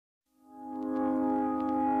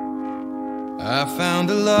I found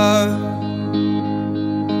a love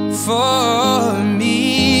for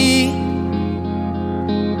me.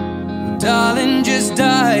 Darling, just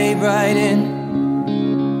dive right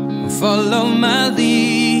in, follow my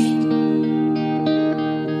lead.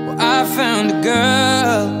 Well, I found a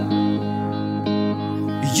girl,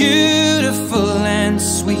 beautiful and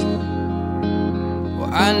sweet.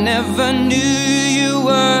 Well, I never knew you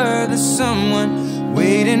were the someone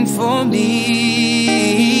waiting for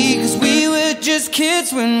me. 'Cause we were just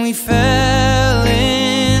kids when we fell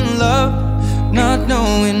in love, not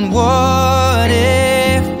knowing what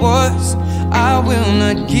it was. I will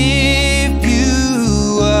not give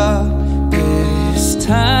you up this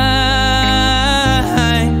time.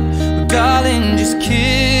 Darling, just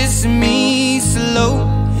kiss me slow.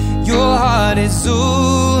 Your heart is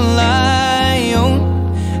all I own,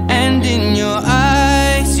 and in your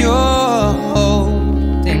eyes you're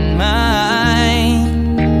holding mine.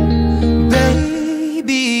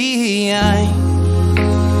 Baby,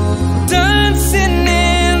 I'm dancing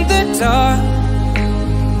in the dark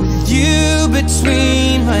with you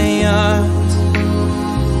between my arms,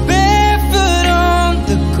 barefoot on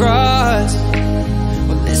the grass.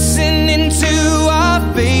 We're listening to our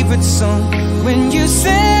favorite song. When you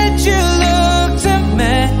said you looked a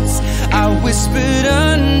mess, I whispered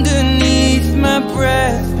underneath my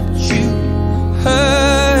breath, but you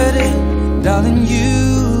heard it. Darling, you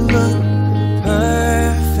look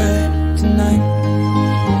perfect tonight.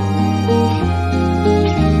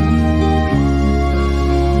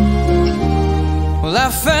 Well, I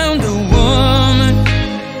found a woman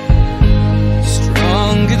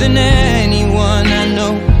stronger than anyone I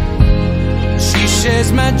know. She shares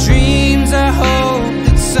my dreams. I hope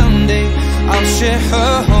that someday I'll share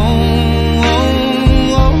her home.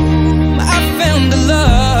 I found a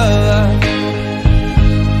love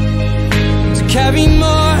to carry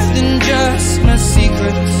more than just my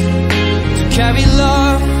secrets, to carry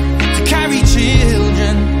love, to carry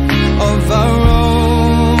children of our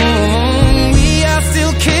own. We are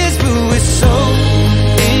still kids, but we're so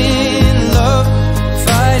in love,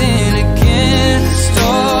 fighting against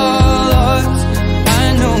all odds. I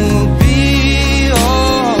know we'll be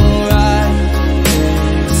alright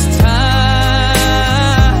this time.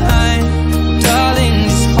 Darling,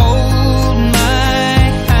 just hold my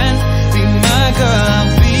hand, be my girl,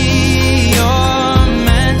 I'll be your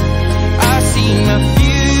man. I see my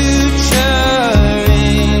future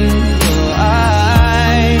in your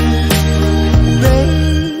eyes.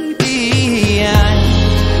 Baby, I'm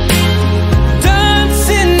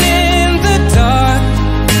dancing in the dark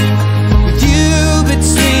with you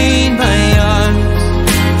between my arms,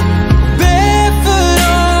 barefoot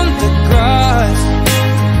on the grass,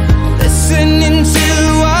 listening to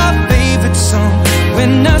our favorite song.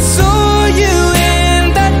 When I saw you in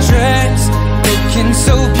that dress, looking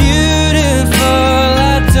so beautiful,